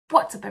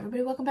What's up,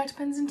 everybody? Welcome back to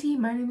Pens and Tea.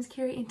 My name is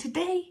Carrie, and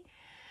today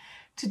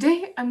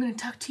I'm going to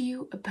talk to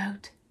you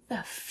about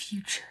the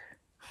future.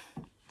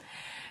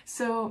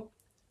 So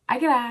I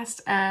get asked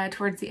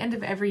towards the end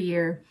of every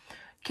year,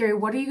 Carrie,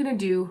 what are you going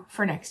to do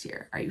for next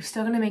year? Are you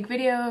still going to make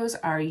videos?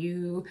 Are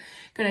you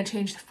going to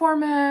change the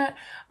format?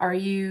 Are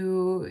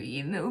you,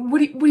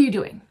 what are you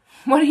doing?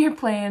 What are your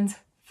plans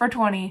for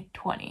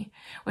 2020?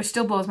 Which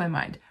still blows my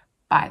mind.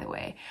 By the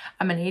way,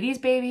 I'm an 80s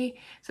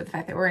baby, so the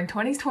fact that we're in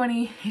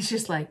 2020 is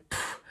just like,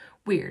 pff,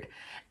 weird.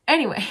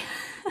 Anyway,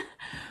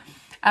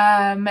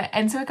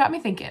 and so it got me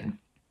thinking.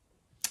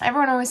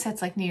 Everyone always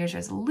sets like New Year's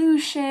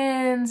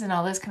resolutions and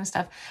all this kind of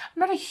stuff. I'm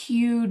not a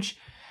huge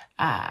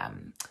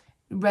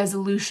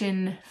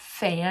resolution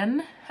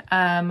fan,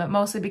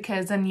 mostly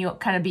because then you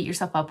kind of beat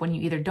yourself up when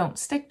you either don't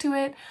stick to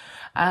it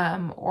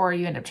or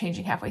you end up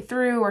changing halfway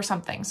through or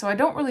something. So I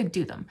don't really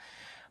do them.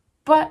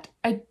 But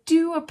I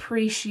do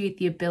appreciate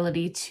the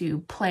ability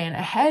to plan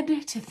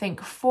ahead, to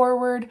think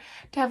forward,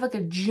 to have like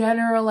a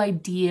general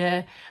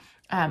idea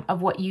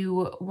of what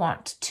you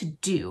want to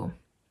do.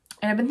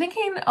 And I've been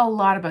thinking a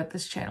lot about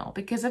this channel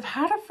because I've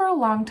had it for a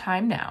long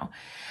time now.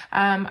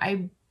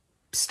 I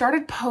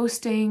started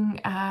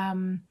posting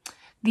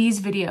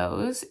these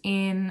videos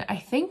in, I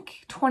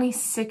think,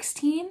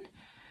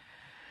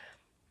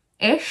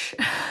 2016-ish.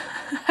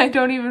 I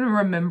don't even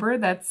remember.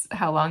 That's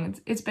how long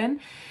it's been.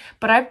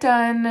 But I've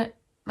done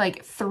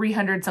like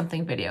 300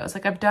 something videos.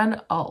 Like I've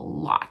done a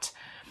lot.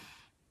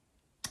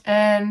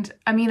 And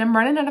I mean, I'm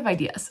running out of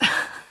ideas.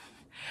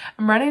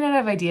 I'm running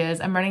out of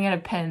ideas. I'm running out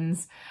of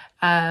pens.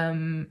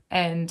 And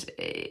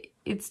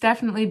it's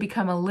definitely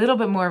become a little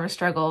bit more of a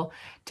struggle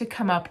to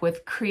come up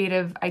with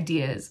creative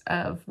ideas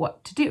of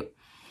what to do.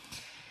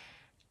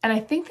 And I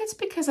think that's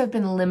because I've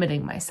been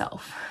limiting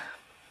myself.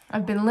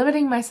 I've been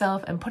limiting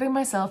myself and putting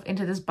myself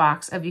into this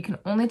box of you can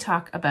only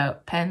talk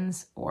about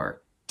pens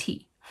or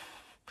tea.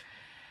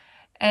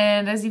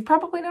 And as you've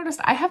probably noticed,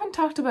 I haven't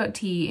talked about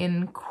tea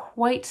in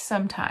quite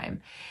some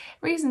time.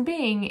 Reason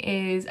being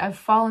is I've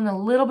fallen a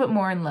little bit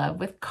more in love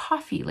with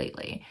coffee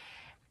lately.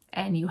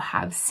 And you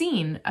have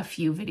seen a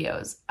few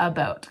videos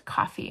about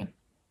coffee.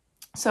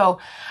 So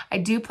I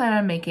do plan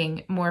on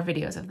making more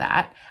videos of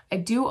that. I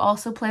do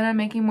also plan on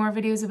making more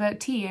videos about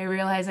tea. I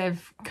realize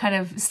I've kind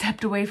of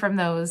stepped away from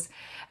those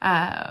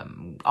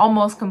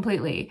almost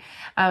completely.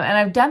 And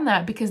I've done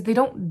that because they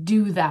don't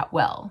do that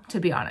well, to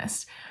be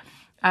honest.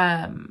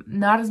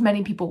 Not as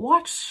many people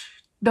watch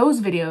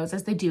those videos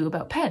as they do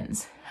about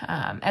pens.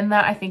 And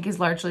that I think is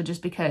largely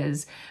just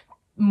because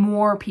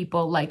more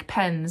people like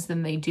pens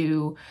than they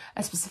do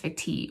a specific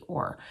tea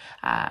or,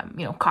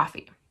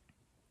 coffee.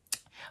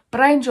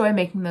 But I enjoy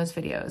making those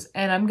videos,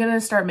 and I'm going to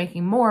start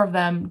making more of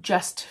them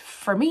just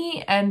for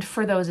me and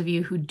for those of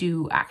you who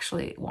do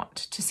actually want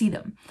to see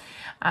them.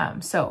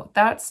 So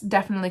that's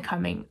definitely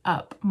coming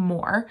up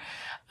more.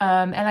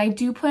 And I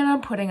do plan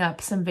on putting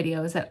up some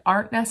videos that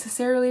aren't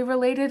necessarily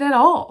related at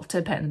all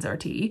to pens or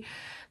tea.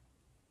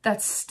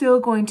 That's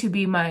still going to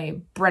be my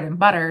bread and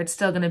butter. It's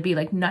still going to be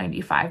like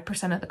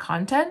 95% of the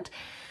content.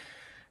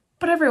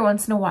 But every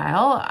once in a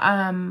while,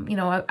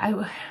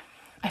 I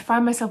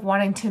find myself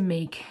wanting to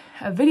make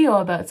a video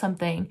about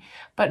something,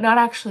 but not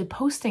actually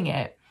posting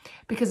it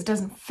because it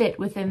doesn't fit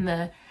within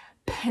the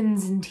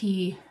pens and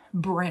tea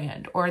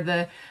brand or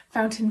the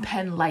fountain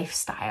pen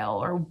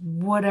lifestyle or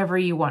whatever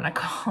you want to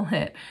call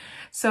it.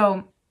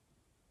 So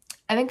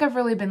I think I've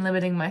really been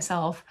limiting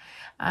myself,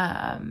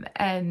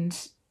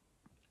 and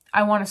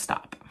I want to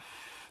stop.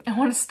 I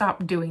want to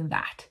stop doing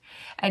that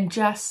and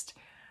just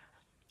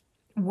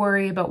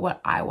worry about what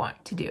I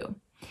want to do.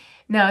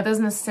 Now, it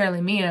doesn't necessarily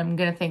mean I'm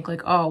going to think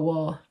like, oh,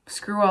 well,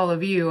 screw all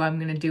of you. I'm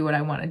going to do what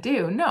I want to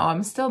do. No,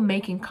 I'm still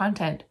making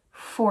content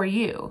for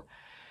you,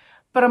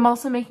 but I'm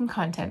also making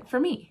content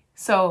for me.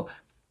 So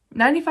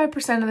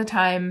 95% of the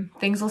time,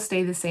 things will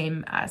stay the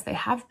same as they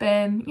have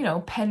been,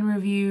 pen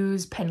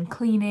reviews, pen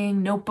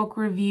cleaning, notebook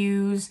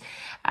reviews,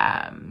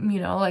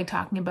 like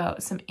talking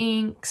about some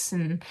inks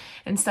and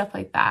stuff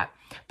like that.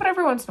 But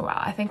every once in a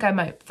while, I think I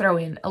might throw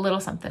in a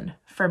little something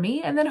for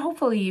me, and then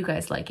hopefully you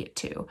guys like it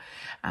too.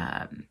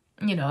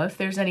 If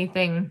there's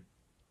anything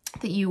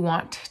that you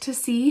want to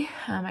see,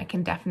 I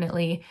can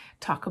definitely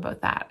talk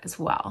about that as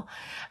well.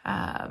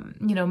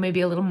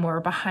 Maybe a little more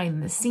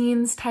behind the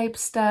scenes type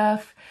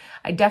stuff.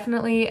 I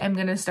definitely am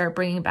going to start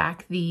bringing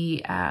back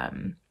the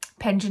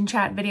pension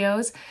chat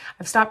videos.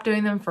 I've stopped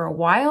doing them for a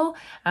while,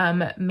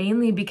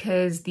 mainly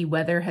because the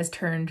weather has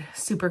turned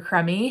super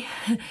crummy.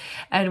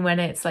 And when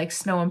it's like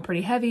snowing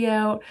pretty heavy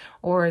out,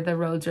 or the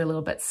roads are a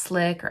little bit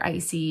slick or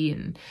icy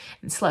and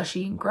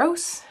slushy and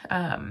gross,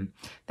 then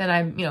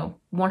I'm,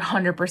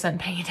 100%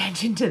 paying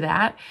attention to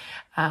that.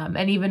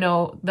 And even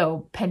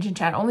though pension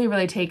chat only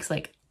really takes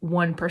like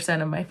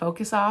 1% of my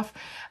focus off,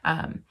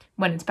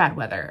 when it's bad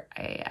weather,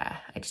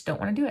 I just don't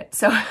want to do it.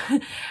 So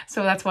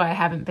that's why I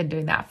haven't been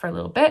doing that for a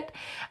little bit.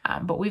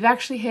 But we've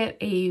actually hit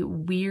a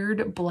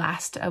weird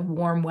blast of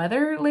warm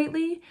weather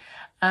lately.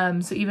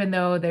 So even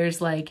though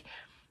there's like,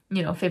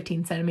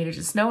 15 centimeters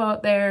of snow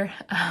out there,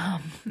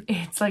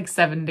 it's like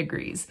 7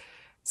 degrees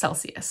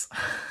Celsius.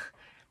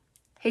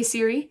 Hey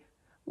Siri,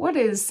 what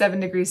is 7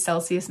 degrees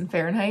Celsius in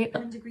Fahrenheit?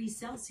 7 degrees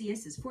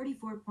Celsius is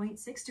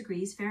 44.6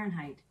 degrees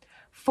Fahrenheit.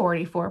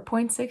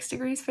 44.6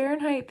 degrees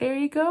Fahrenheit. There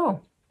you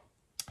go.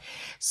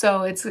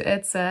 So it's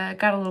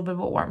got a little bit of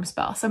a warm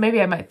spell. So maybe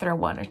I might throw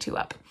 1 or 2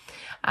 up.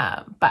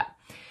 But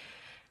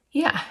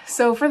yeah,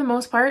 so for the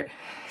most part,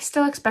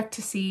 still expect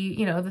to see,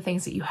 you know, the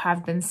things that you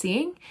have been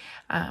seeing.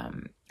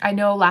 I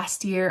know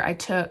last year I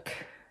took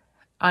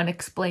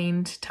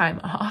unexplained time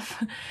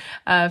off,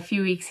 a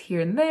few weeks here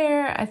and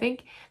there. I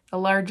think the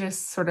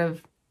largest sort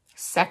of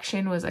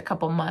section was a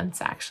couple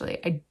months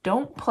actually. I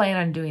don't plan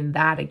on doing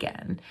that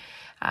again.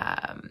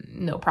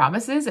 No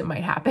promises, it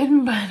might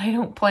happen, but I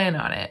don't plan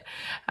on it.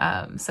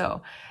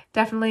 So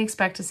definitely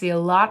expect to see a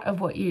lot of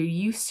what you're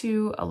used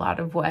to, a lot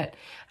of what,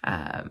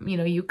 you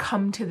know, you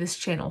come to this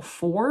channel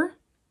for.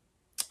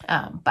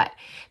 But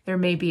there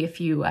may be a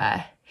few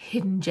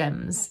hidden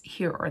gems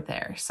here or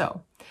there.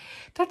 So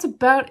that's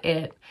about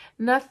it.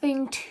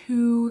 Nothing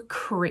too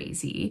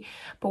crazy.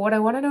 But what I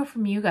want to know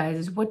from you guys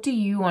is, what do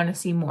you want to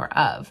see more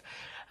of?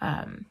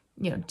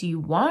 You know, do you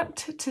want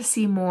to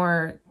see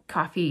more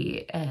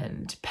coffee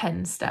and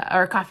pen stuff,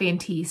 or coffee and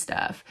tea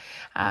stuff?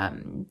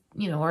 You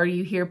know, are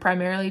you here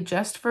primarily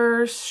just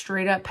for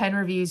straight up pen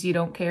reviews? You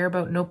don't care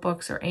about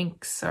notebooks or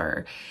inks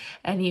or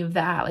any of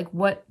that? Like,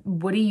 what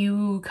do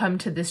you come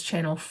to this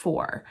channel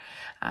for?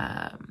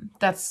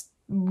 That's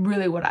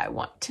really what I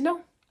want to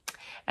know.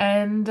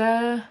 And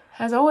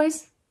as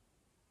always,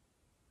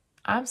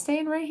 I'm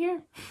staying right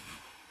here.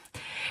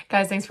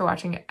 Guys, thanks for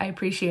watching. I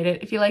appreciate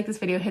it. If you like this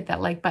video, hit that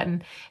like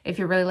button. If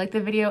you really like the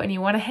video and you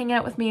want to hang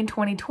out with me in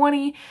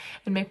 2020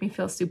 and make me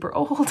feel super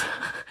old,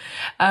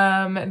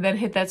 then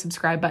hit that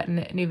subscribe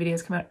button. New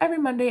videos come out every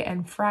Monday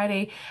and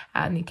Friday,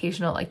 and the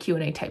occasional like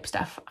Q&A type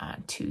stuff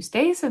on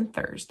Tuesdays and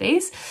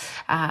Thursdays,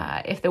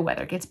 if the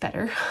weather gets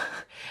better.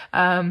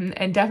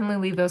 And definitely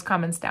leave those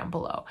comments down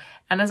below.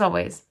 And as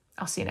always,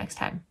 I'll see you next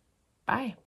time. Bye.